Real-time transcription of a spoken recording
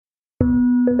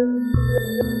Welcome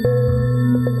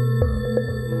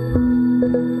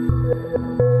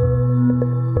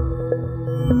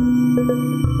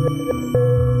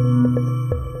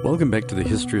back to the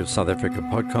History of South Africa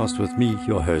podcast with me,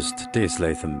 your host, Des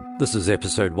Latham. This is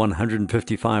episode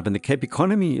 155, and the Cape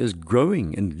economy is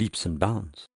growing in leaps and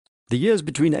bounds. The years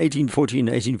between 1840 and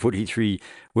 1843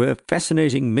 were a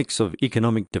fascinating mix of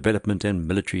economic development and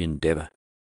military endeavour.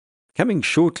 Coming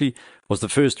shortly was the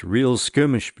first real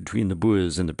skirmish between the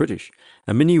Boers and the British,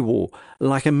 a mini-war,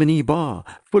 like a mini-bar,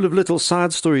 full of little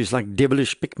side stories like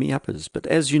devilish pick-me-uppers. But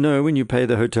as you know, when you pay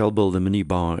the hotel bill, the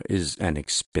mini-bar is an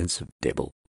expensive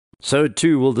devil. So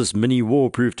too will this mini-war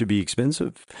prove to be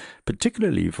expensive,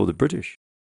 particularly for the British.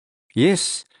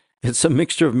 Yes, it's a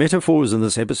mixture of metaphors in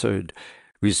this episode.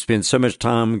 We've spent so much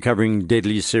time covering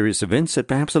deadly serious events that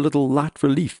perhaps a little light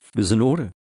relief is in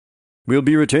order. We'll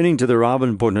be returning to the arrival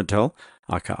in Port Natal,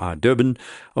 aka Durban,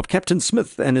 of Captain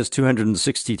Smith and his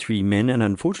 263 men, and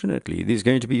unfortunately there's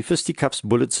going to be fisticuffs,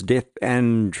 bullets, death,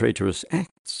 and traitorous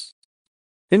acts.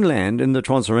 Inland in the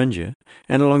Transorangia,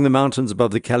 and along the mountains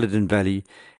above the Caledon Valley,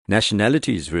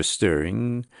 nationalities were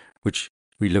stirring, which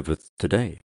we live with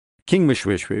today. King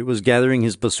Moshoeshoe was gathering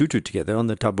his Basotho together on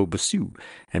the Thaba Bosiu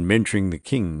and mentoring the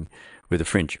king with the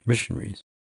French missionaries.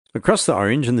 Across the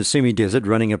Orange and the semi-desert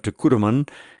running up to Kuruman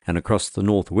and across the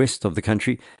northwest of the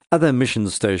country, other mission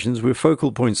stations were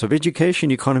focal points of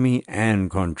education, economy, and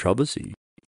controversy.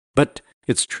 But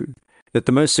it's true that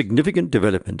the most significant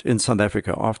development in South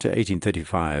Africa after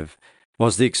 1835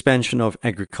 was the expansion of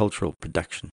agricultural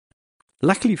production.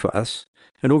 Luckily for us,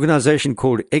 an organization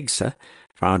called eGSSA,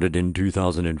 founded in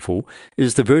 2004,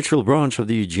 is the virtual branch of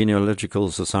the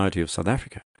Genealogical Society of South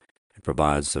Africa. It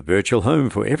provides a virtual home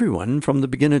for everyone from the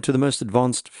beginner to the most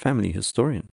advanced family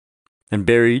historian. And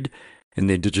buried in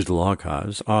their digital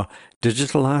archives are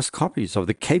digitalised copies of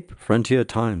the Cape Frontier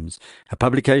Times, a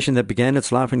publication that began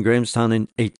its life in Grahamstown in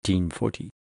 1840.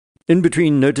 In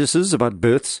between notices about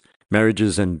births,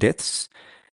 marriages and deaths,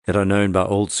 that are known by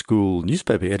old-school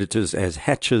newspaper editors as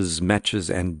hatches, matches,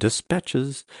 and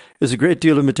dispatches, is a great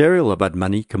deal of material about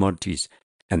money, commodities,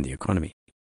 and the economy.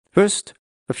 First,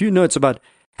 a few notes about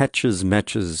hatches,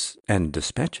 matches, and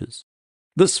dispatches.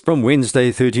 This from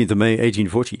Wednesday, 13th of May,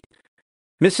 1840.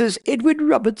 Mrs. Edward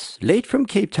Roberts, late from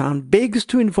Cape Town, begs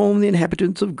to inform the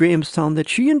inhabitants of Grahamstown that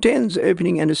she intends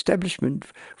opening an establishment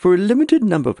for a limited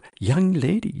number of young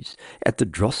ladies at the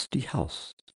Drosty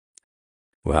House.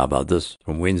 Well, how about this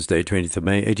from Wednesday, 20th of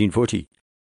May, 1840?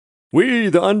 We,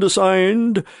 the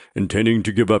undersigned, intending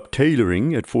to give up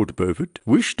tailoring at Fort Beaufort,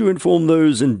 wish to inform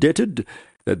those indebted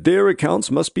that their accounts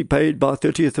must be paid by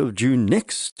 30th of June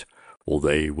next, or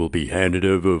they will be handed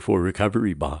over for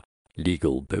recovery by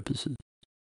legal purposes.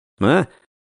 The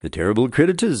terrible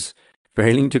creditors,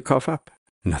 failing to cough up,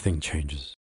 nothing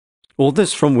changes. All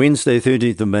this from Wednesday,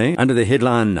 13th of May, under the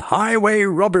headline, Highway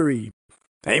Robbery.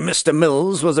 A Mr.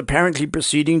 Mills was apparently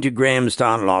proceeding to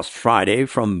Grahamstown last Friday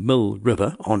from Mill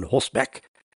River on horseback,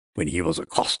 when he was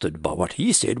accosted by what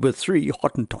he said were 3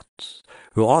 Hottentots,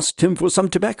 who asked him for some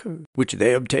tobacco, which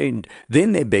they obtained.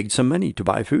 Then they begged some money to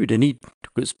buy food, and he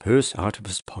took his purse out of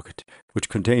his pocket, which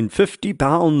contained 50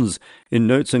 pounds in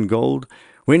notes and gold,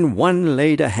 when one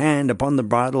laid a hand upon the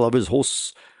bridle of his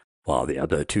horse, while the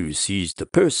other 2 seized the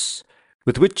purse,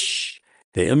 with which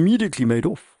they immediately made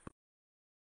off.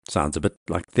 Sounds a bit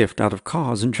like theft out of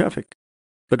cars in traffic.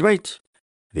 But wait,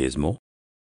 there's more.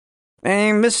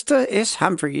 Mr. S.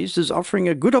 Humphreys is offering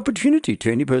a good opportunity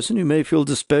to any person who may feel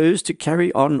disposed to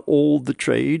carry on all the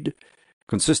trade,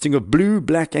 consisting of blue,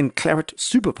 black, and claret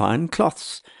superfine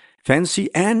cloths, fancy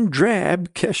and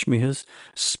drab cashmeres,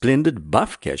 splendid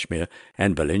buff cashmere,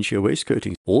 and Valencia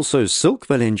waistcoating, also silk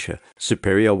Valencia,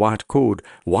 superior white cord,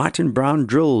 white and brown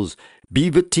drills,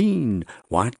 beaverteen,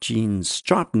 white jeans,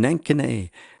 striped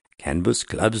nankine, canvas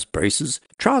gloves, braces,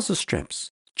 trouser straps,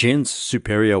 gents'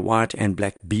 superior white and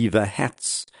black beaver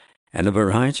hats, and a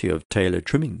variety of tailor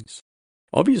trimmings.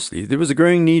 Obviously, there was a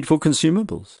growing need for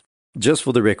consumables. Just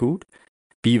for the record,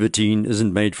 beaverteen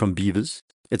isn't made from beavers.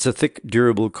 It's a thick,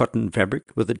 durable cotton fabric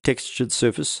with a textured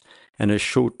surface and a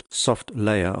short, soft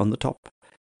layer on the top.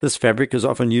 This fabric is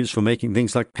often used for making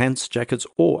things like pants, jackets,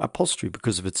 or upholstery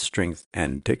because of its strength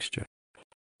and texture.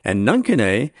 And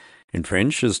nankine, in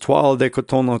French, is toile de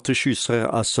coton en tissu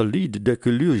à solide de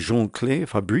couleur jaune clair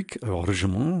fabrique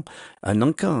originalement à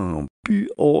Nankin, puis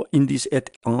au Indies et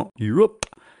en Europe,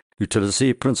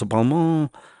 utilisé principalement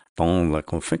dans la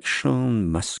confection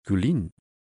masculine.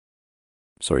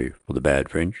 Sorry for the bad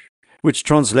French. Which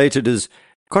translated as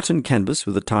cotton canvas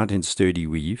with a tight and sturdy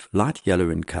weave, light yellow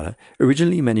in color,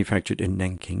 originally manufactured in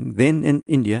Nanking, then in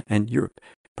India and Europe,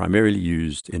 primarily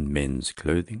used in men's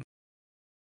clothing.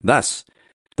 Thus,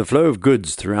 the flow of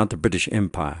goods throughout the British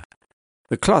Empire,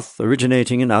 the cloth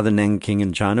originating in either Nanking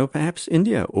in China or perhaps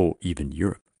India or even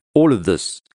Europe, all of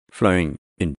this flowing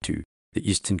into the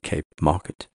Eastern Cape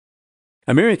market.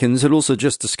 Americans had also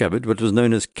just discovered what was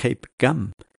known as Cape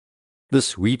gum.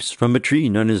 This weeps from a tree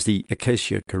known as the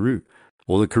Acacia Karoo,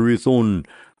 or the karroo thorn,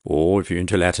 or if you're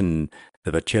into Latin,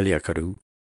 the Vachellia karoo.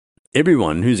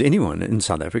 Everyone who's anyone in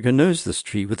South Africa knows this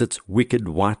tree with its wicked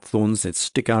white thorns that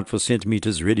stick out for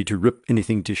centimetres, ready to rip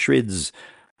anything to shreds,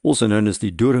 also known as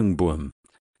the doringboom.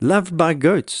 Loved by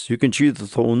goats who can chew the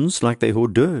thorns like they're hors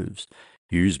d'oeuvres,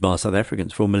 used by South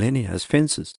Africans for millennia as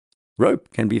fences. Rope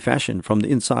can be fashioned from the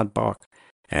inside bark,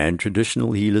 and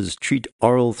traditional healers treat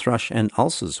oral thrush and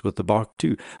ulcers with the bark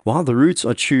too, while the roots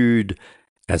are chewed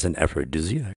as an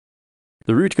aphrodisiac.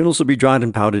 The root can also be dried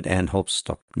and powdered and help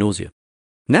stop nausea.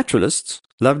 Naturalists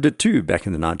loved it too back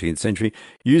in the 19th century,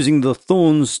 using the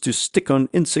thorns to stick on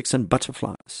insects and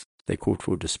butterflies they caught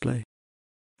for display.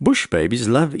 Bush babies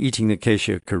love eating the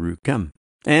Acacia Karoo gum,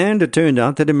 and it turned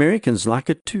out that Americans like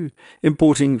it too,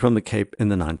 importing from the Cape in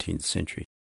the 19th century.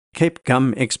 Cape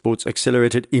gum exports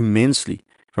accelerated immensely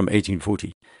from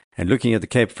 1840, and looking at the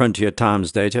Cape Frontier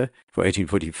Times data for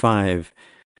 1845,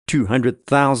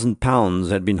 200,000 pounds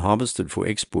had been harvested for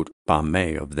export by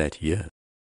May of that year.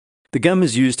 The gum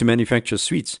is used to manufacture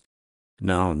sweets,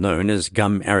 now known as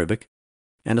gum arabic,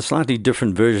 and a slightly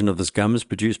different version of this gum is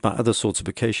produced by other sorts of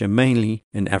acacia, mainly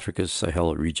in Africa's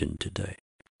Sahel region today.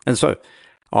 And so,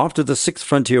 after the Sixth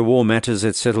Frontier War, matters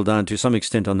had settled down to some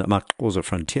extent on the amaXhosa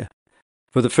frontier.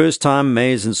 For the first time,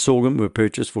 maize and sorghum were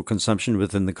purchased for consumption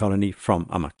within the colony from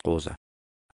amaXhosa.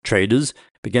 Traders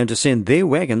began to send their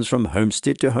wagons from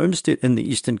homestead to homestead in the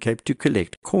Eastern Cape to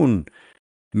collect corn.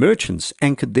 Merchants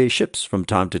anchored their ships from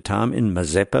time to time in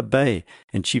Mazeppa Bay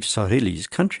in Chief Sarili's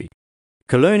country.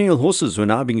 Colonial horses were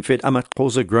now being fed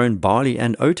amaXhosa-grown barley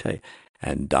and oat,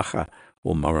 and dacha,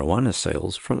 or marijuana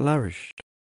sales, flourished.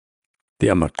 The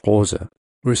amaXhosa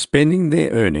were spending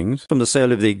their earnings from the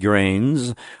sale of their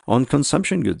grains on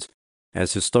consumption goods,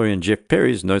 as historian Jeff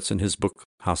Perry notes in his book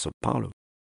House of Paulo.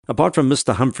 Apart from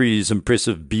Mr. Humphrey's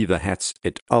impressive beaver hats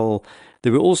et al.,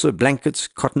 there were also blankets,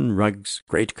 cotton rugs,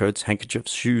 greatcoats,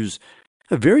 handkerchiefs, shoes.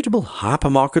 A veritable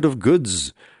hypermarket of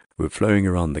goods were flowing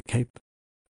around the Cape.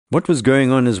 What was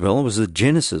going on as well was the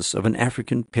genesis of an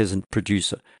African peasant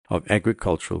producer of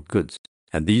agricultural goods,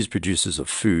 and these producers of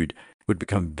food would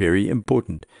become very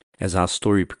important as our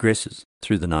story progresses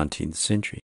through the 19th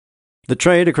century. The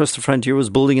trade across the frontier was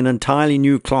building an entirely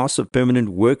new class of permanent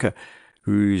worker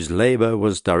whose labour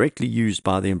was directly used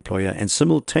by the employer, and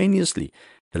simultaneously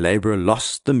the labourer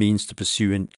lost the means to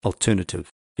pursue an alternative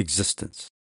existence.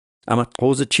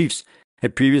 amaXhosa chiefs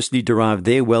had previously derived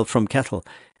their wealth from cattle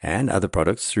and other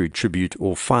products through tribute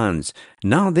or fines.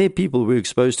 Now their people were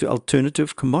exposed to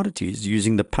alternative commodities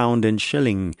using the pound and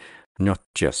shilling, not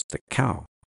just the cow.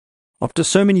 After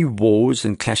so many wars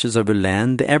and clashes over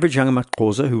land, the average young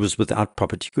amaXhosa who was without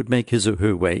property could make his or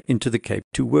her way into the Cape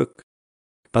to work.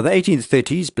 By the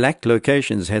 1830s, black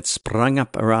locations had sprung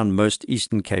up around most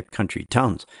Eastern Cape country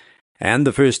towns, and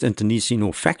the first internecine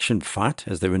or faction fight,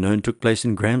 as they were known, took place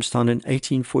in Grahamstown in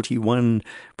 1841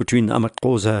 between the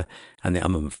amaXhosa and the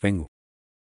amaMfengu.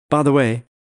 By the way,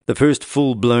 the first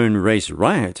full-blown race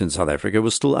riot in South Africa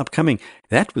was still upcoming.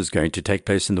 That was going to take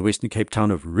place in the Western Cape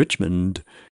town of Richmond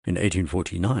in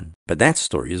 1849, but that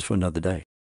story is for another day.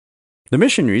 The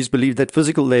missionaries believed that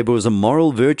physical labor was a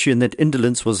moral virtue and that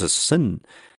indolence was a sin.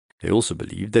 They also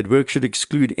believed that work should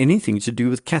exclude anything to do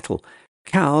with cattle.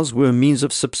 Cows were a means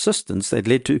of subsistence that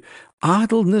led to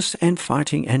idleness and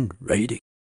fighting and raiding.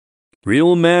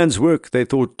 Real man's work, they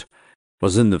thought,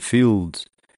 was in the fields,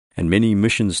 and many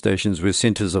mission stations were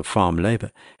centers of farm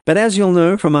labor. But as you'll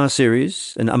know from our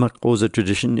series, in amaXhosa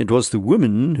tradition, it was the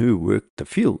women who worked the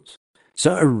fields.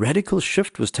 So a radical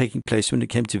shift was taking place when it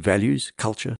came to values,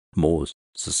 culture, mores,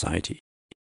 society.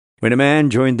 When a man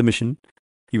joined the mission,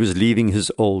 he was leaving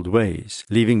his old ways,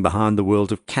 leaving behind the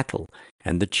world of cattle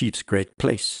and the chief's great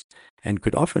place, and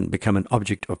could often become an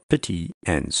object of pity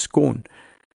and scorn.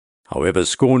 However,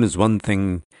 scorn is one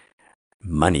thing,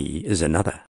 money is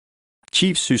another.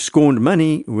 Chiefs who scorned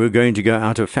money were going to go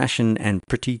out of fashion, and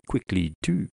pretty quickly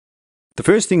too. The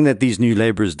first thing that these new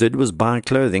labourers did was buy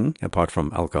clothing, apart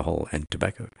from alcohol and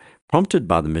tobacco, prompted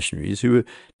by the missionaries, who were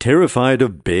terrified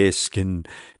of bare skin.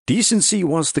 Decency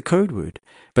was the code word,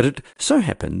 but it so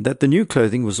happened that the new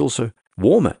clothing was also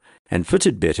warmer and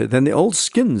fitted better than the old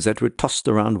skins that were tossed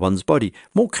around one's body,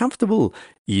 more comfortable,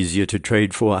 easier to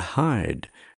trade for a hide.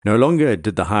 No longer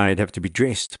did the hide have to be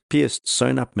dressed, pierced,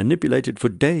 sewn up, manipulated for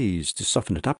days to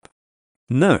soften it up.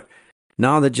 No,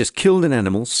 now they just killed an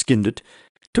animal, skinned it,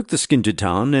 took the skin to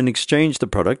town and exchanged the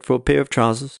product for a pair of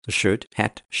trousers, a shirt,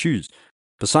 hat, shoes.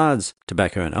 Besides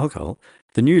tobacco and alcohol,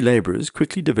 the new labourers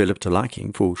quickly developed a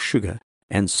liking for sugar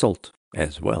and salt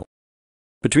as well.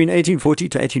 Between 1840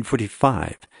 to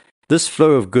 1845, this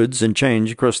flow of goods and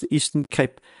change across the Eastern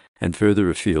Cape and further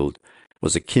afield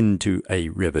was akin to a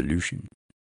revolution.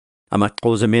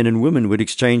 amaXhosa men and women would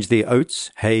exchange their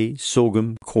oats, hay,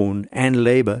 sorghum, corn, and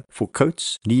labour for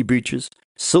coats, knee breeches,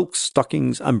 silk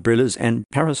stockings, umbrellas, and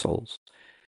parasols.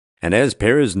 And as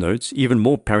Perez notes, even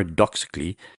more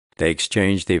paradoxically, they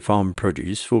exchanged their farm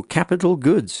produce for capital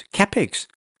goods, capex,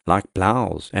 like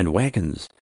ploughs and wagons,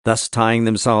 thus tying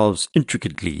themselves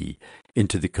intricately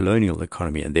into the colonial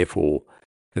economy and therefore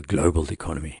the global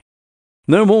economy.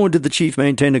 No more did the chief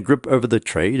maintain a grip over the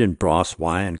trade in brass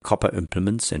wire and copper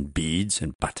implements and beads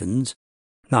and buttons.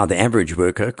 Now the average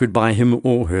worker could buy him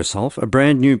or herself a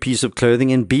brand new piece of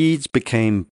clothing, and beads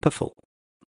became piffle.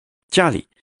 Charlie,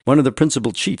 one of the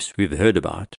principal chiefs we've heard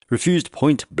about, refused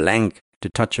point blank to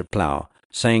touch a plough,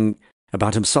 saying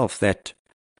about himself that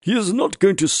he is not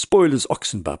going to spoil his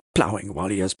oxen by ploughing while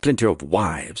he has plenty of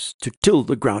wives to till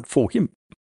the ground for him.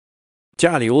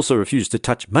 Charlie also refused to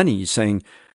touch money, saying,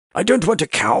 I don't want a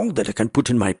cow that I can put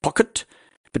in my pocket,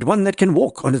 but one that can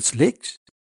walk on its legs.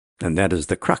 And that is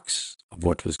the crux of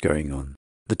what was going on.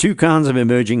 The two kinds of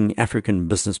emerging African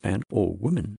businessman or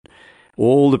woman.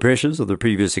 All the pressures of the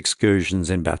previous excursions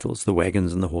and battles, the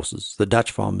wagons and the horses, the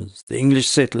Dutch farmers, the English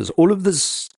settlers, all of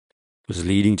this was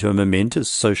leading to a momentous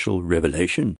social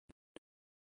revelation.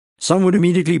 Some would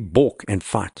immediately balk and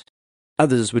fight.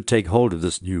 Others would take hold of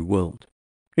this new world.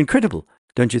 Incredible,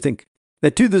 don't you think,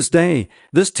 that to this day,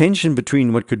 this tension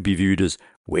between what could be viewed as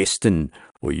Western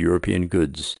or European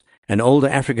goods and older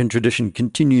African tradition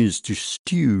continues to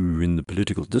stew in the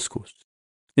political discourse.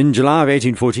 In July of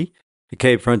 1840, the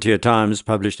Cape Frontier Times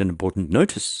published an important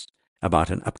notice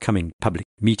about an upcoming public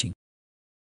meeting.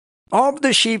 Of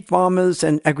the sheep farmers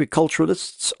and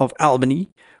agriculturalists of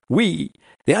Albany, we,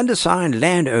 the undersigned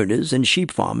landowners and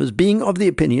sheep farmers, being of the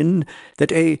opinion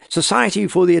that a society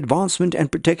for the advancement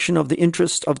and protection of the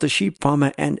interest of the sheep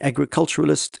farmer and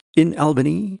agriculturalist in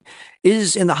Albany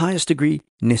is in the highest degree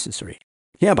necessary,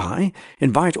 hereby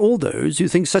invite all those who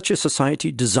think such a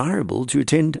society desirable to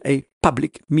attend a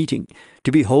public meeting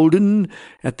to be holden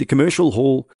at the Commercial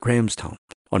Hall, Grahamstown,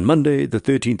 on Monday, the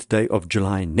 13th day of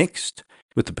July next,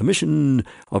 with the permission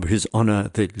of His Honour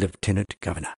the Lieutenant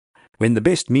Governor, when the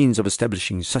best means of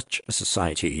establishing such a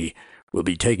society will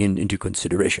be taken into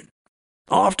consideration.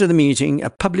 After the meeting, a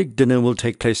public dinner will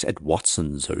take place at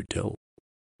Watson's Hotel.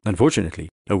 Unfortunately,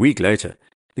 a week later,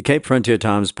 the Cape Frontier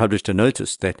Times published a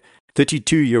notice that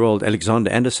 32-year-old Alexander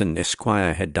Anderson,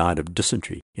 Esquire, had died of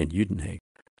dysentery in Uitenhage,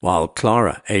 while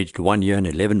Clara, aged 1 year and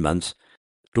 11 months,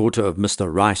 daughter of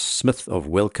Mr. Rice Smith of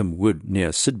Welcome Wood near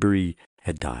Sidbury,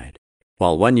 had died,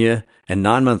 while 1 year and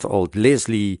 9-month-old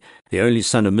Leslie, the only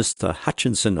son of Mr.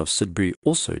 Hutchinson of Sidbury,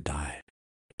 also died.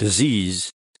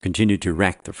 Disease continued to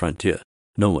rack the frontier.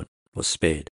 No one was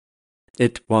spared.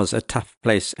 It was a tough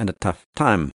place and a tough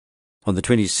time. On the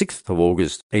 26th of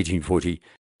August, 1840,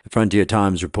 the Frontier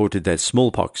Times reported that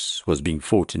smallpox was being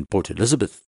fought in Port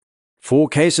Elizabeth. 4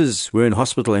 cases were in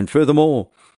hospital, and furthermore,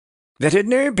 that at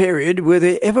no period were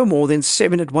there ever more than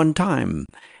 7 at one time,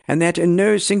 and that in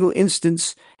no single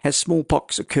instance has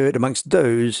smallpox occurred amongst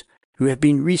those who have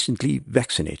been recently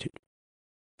vaccinated.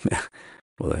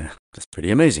 Well, that's pretty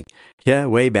amazing. Here,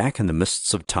 way back in the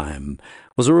mists of time,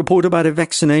 was a report about a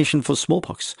vaccination for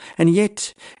smallpox, and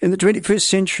yet, in the 21st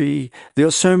century, there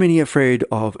are so many afraid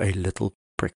of a little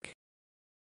prick.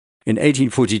 In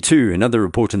 1842, another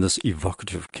report in this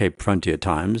evocative Cape Frontier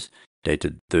Times,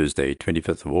 dated Thursday,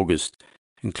 25th of August,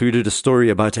 included a story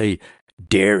about a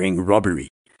daring robbery.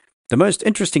 The most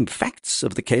interesting facts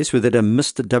of the case were that a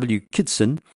Mr. W.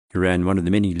 Kidson, who ran one of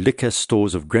the many liquor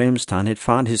stores of Grahamstown, had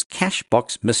found his cash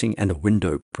box missing and a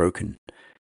window broken.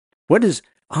 What is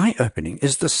eye-opening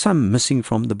is the sum missing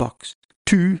from the box,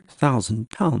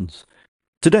 £2,000.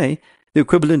 Today, the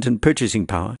equivalent in purchasing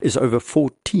power is over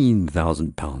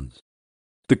 £14,000.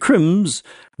 The crims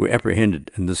were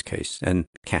apprehended in this case and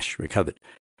cash recovered,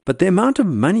 but the amount of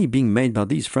money being made by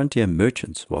these frontier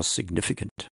merchants was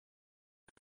significant.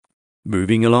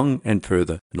 Moving along and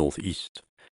further northeast.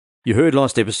 You heard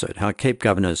last episode how Cape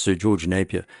Governor Sir George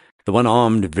Napier, the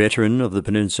one-armed veteran of the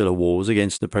Peninsular Wars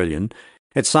against Napoleon,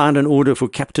 had signed an order for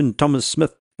Captain Thomas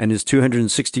Smith and his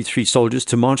 263 soldiers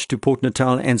to march to Port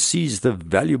Natal and seize the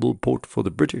valuable port for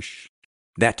the British.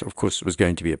 That, of course, was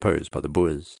going to be opposed by the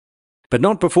Boers. But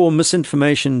not before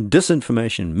misinformation,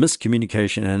 disinformation,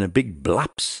 miscommunication, and a big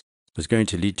blaps was going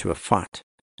to lead to a fight.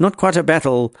 Not quite a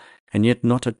battle, and yet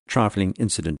not a trifling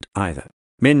incident either.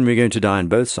 Men were going to die on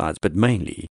both sides, but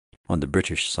mainly on the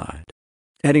British side.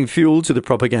 Adding fuel to the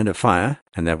propaganda fire,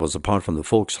 and that was apart from the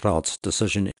Volksraads'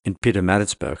 decision in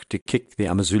Pietermaritzburg to kick the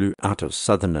amaZulu out of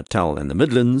southern Natal and the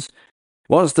Midlands,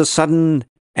 was the sudden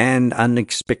and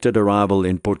unexpected arrival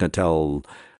in Port Natal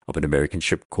of an American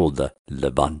ship called the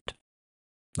Levant.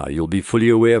 Now, you'll be fully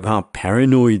aware of how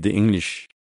paranoid the English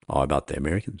are about the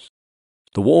Americans.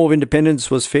 The War of Independence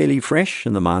was fairly fresh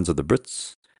in the minds of the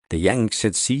Brits. The Yanks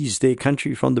had seized their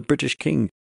country from the British king.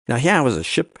 Now, here was a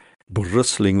ship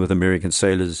bristling with American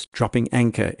sailors dropping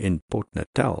anchor in Port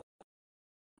Natal.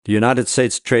 The United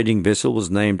States trading vessel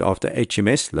was named after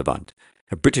HMS Levant,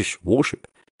 a British warship,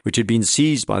 which had been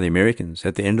seized by the Americans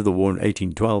at the end of the war in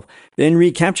 1812, then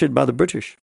recaptured by the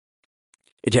British.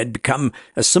 It had become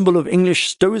a symbol of English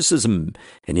stoicism,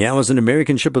 and here was an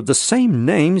American ship of the same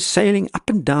name sailing up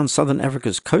and down southern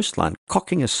Africa's coastline,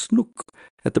 cocking a snook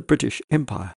at the British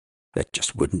Empire. That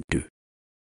just wouldn't do.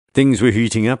 Things were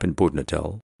heating up in Port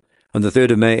Natal. On the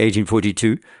 3rd of May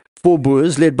 1842, 4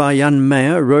 Boers, led by Jan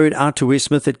Meyer, rowed out to where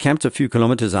Smith had camped a few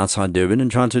kilometres outside Durban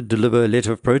and tried to deliver a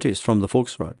letter of protest from the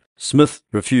Volksraads. Smith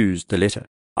refused the letter.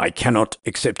 "I cannot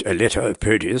accept a letter of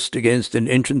protest against an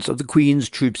entrance of the Queen's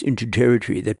troops into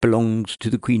territory that belongs to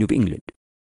the Queen of England,"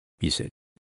 he said.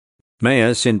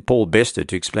 Meyer sent Paul Bester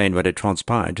to explain what had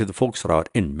transpired to the Volksraad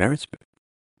in Maritzburg.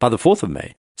 By the 4th of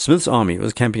May, Smith's army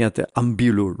was camping at the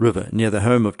Umbulo River near the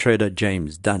home of trader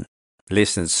James Dunn,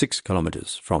 less than 6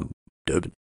 kilometres from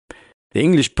Durban. The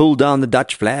English pulled down the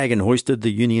Dutch flag and hoisted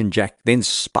the Union Jack, then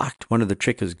spiked one of the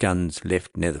trekkers' guns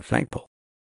left near the flagpole.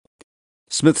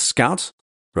 Smith's scouts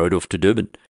rode off to Durban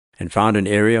and found an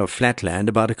area of flat land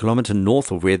about a kilometre north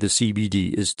of where the CBD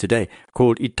is today,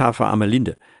 called Itafa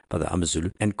Amalinda by the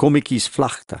amaZulu and Komikis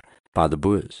Vlakte by the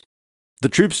Boers. The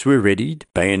troops were readied,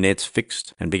 bayonets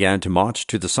fixed, and began to march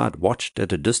to the site, watched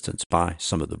at a distance by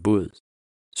some of the Boers.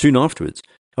 Soon afterwards,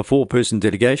 a 4-person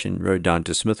delegation rode down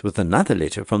to Smith with another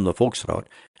letter from the Volksraad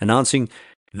announcing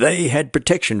they had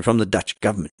protection from the Dutch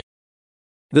government.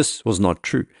 This was not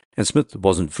true, and Smith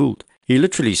wasn't fooled. He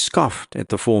literally scoffed at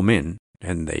the 4 men,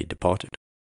 and they departed.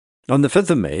 On the 5th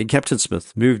of May, Captain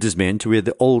Smith moved his men to where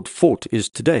the old fort is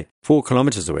today, 4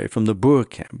 kilometres away from the Boer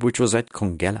camp, which was at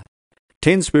Congela.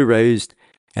 Tents were raised,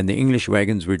 and the English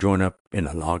wagons were drawn up in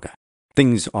a laager.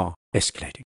 Things are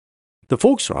escalating. The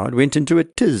Volksraad went into a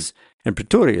tiz, and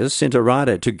Pretorius sent a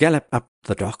rider to gallop up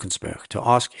the Drakensberg to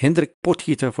ask Hendrik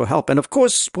Potgieter for help, and of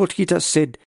course Potgieter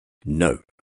said no.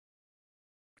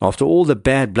 After all the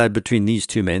bad blood between these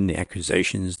 2 men, the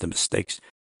accusations, the mistakes,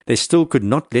 they still could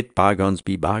not let bygones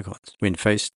be bygones when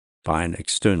faced by an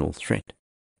external threat,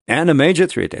 and a major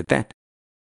threat at that.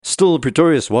 Still,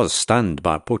 Pretorius was stunned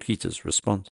by Potgieter's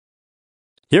response.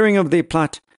 Hearing of their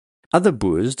plight, other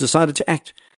Boers decided to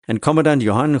act, and Commandant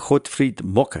Johann Gottfried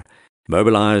Mocker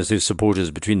mobilized his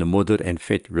supporters between the Modder and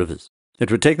Vet rivers.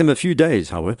 It would take them a few days,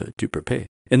 however, to prepare.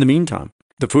 In the meantime,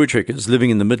 the voortrekkers living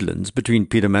in the Midlands between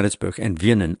Pietermaritzburg and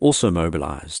Wienen also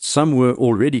mobilized. Some were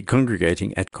already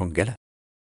congregating at Congela.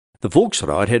 The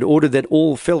Volksraad had ordered that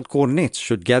all veldkornets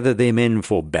should gather their men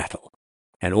for battle,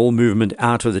 and all movement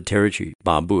out of the territory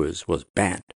by Boers was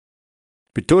banned.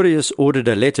 Pretorius ordered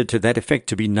a letter to that effect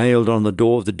to be nailed on the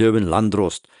door of the Durban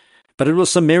Landdrost, but it was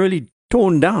summarily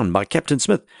torn down by Captain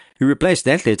Smith, who replaced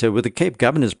that letter with the Cape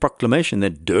Governor's proclamation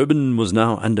that Durban was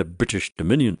now under British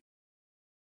dominion.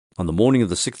 On the morning of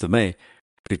the 6th of May,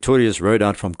 Pretorius rode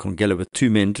out from Congela with 2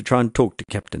 men to try and talk to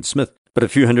Captain Smith. But a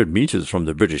few hundred metres from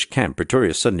the British camp,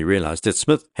 Pretorius suddenly realised that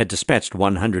Smith had dispatched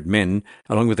 100 men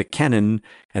along with a cannon,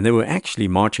 and they were actually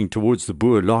marching towards the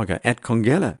Boer laager at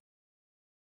Congela.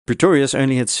 Pretorius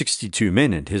only had 62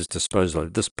 men at his disposal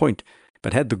at this point,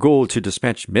 but had the gall to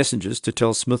dispatch messengers to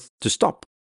tell Smith to stop.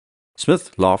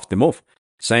 Smith laughed them off,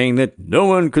 saying that no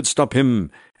one could stop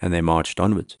him, and they marched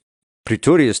onwards.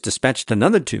 Pretorius dispatched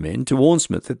another 2 men to warn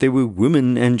Smith that there were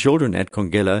women and children at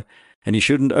Congela, and he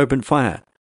shouldn't open fire.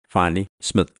 Finally,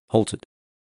 Smith halted.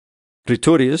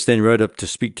 Pretorius then rode up to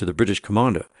speak to the British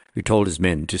commander, who told his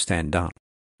men to stand down.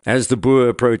 As the Boer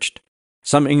approached,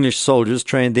 some English soldiers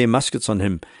trained their muskets on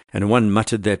him, and one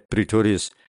muttered that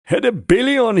Pretorius had a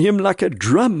belly on him like a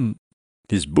drum.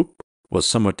 His book was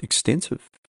somewhat extensive.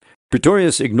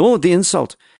 Pretorius ignored the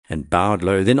insult and bowed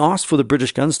low, then asked for the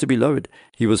British guns to be lowered.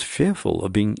 He was fearful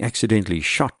of being accidentally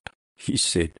shot, he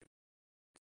said.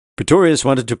 Pretorius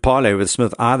wanted to parley with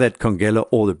Smith either at Congela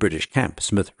or the British camp.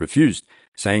 Smith refused,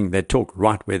 saying they'd talk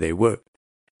right where they were.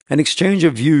 An exchange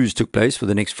of views took place for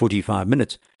the next 45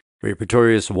 minutes, where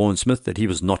Pretorius warned Smith that he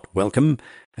was not welcome,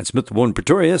 and Smith warned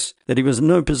Pretorius that he was in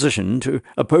no position to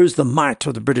oppose the might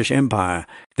of the British Empire.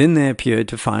 Then they appeared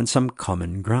to find some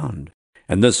common ground.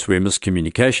 And this where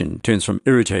miscommunication turns from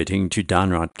irritating to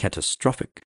downright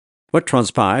catastrophic. What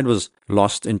transpired was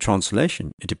lost in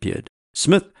translation, it appeared.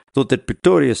 Smith thought that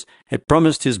Pretorius had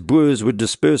promised his Boers would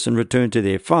disperse and return to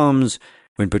their farms,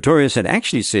 when Pretorius had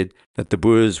actually said that the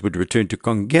Boers would return to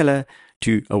Congela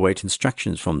to await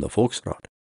instructions from the Volksraad.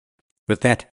 With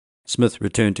that, Smith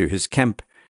returned to his camp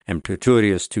and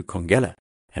Pretorius to Congela,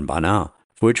 and by now,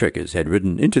 voortrekkers had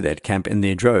ridden into that camp in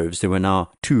their droves. There were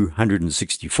now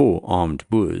 264 armed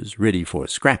Boers ready for a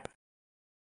scrap.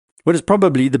 What is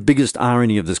probably the biggest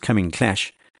irony of this coming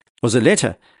clash was a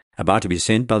letter about to be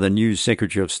sent by the new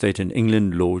Secretary of State in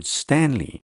England, Lord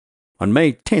Stanley. On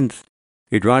May 10th,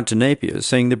 he'd write to Napier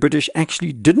saying the British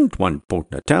actually didn't want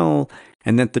Port Natal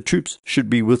and that the troops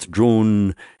should be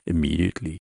withdrawn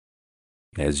immediately.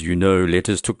 As you know,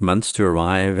 letters took months to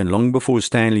arrive, and long before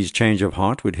Stanley's change of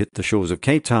heart would hit the shores of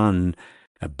Cape Town,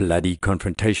 a bloody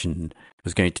confrontation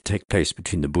was going to take place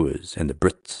between the Boers and the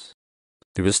Brits.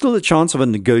 There was still a chance of a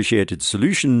negotiated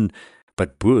solution,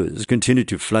 but Boers continued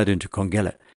to flood into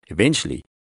Congela. Eventually,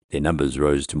 their numbers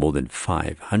rose to more than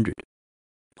 500.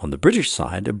 On the British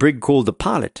side, a brig called the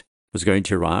Pilot was going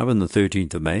to arrive on the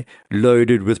 13th of May,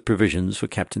 loaded with provisions for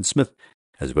Captain Smith,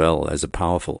 as well as a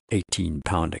powerful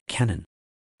 18-pounder cannon.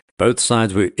 Both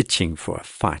sides were itching for a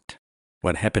fight.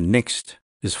 What happened next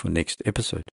is for next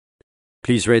episode.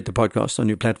 Please rate the podcast on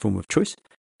your platform of choice,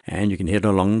 and you can head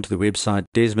along to the website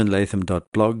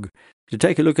desmondlatham.blog to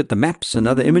take a look at the maps and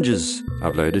other images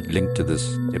uploaded linked to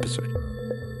this episode.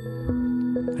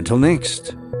 Until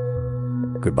next,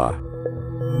 goodbye.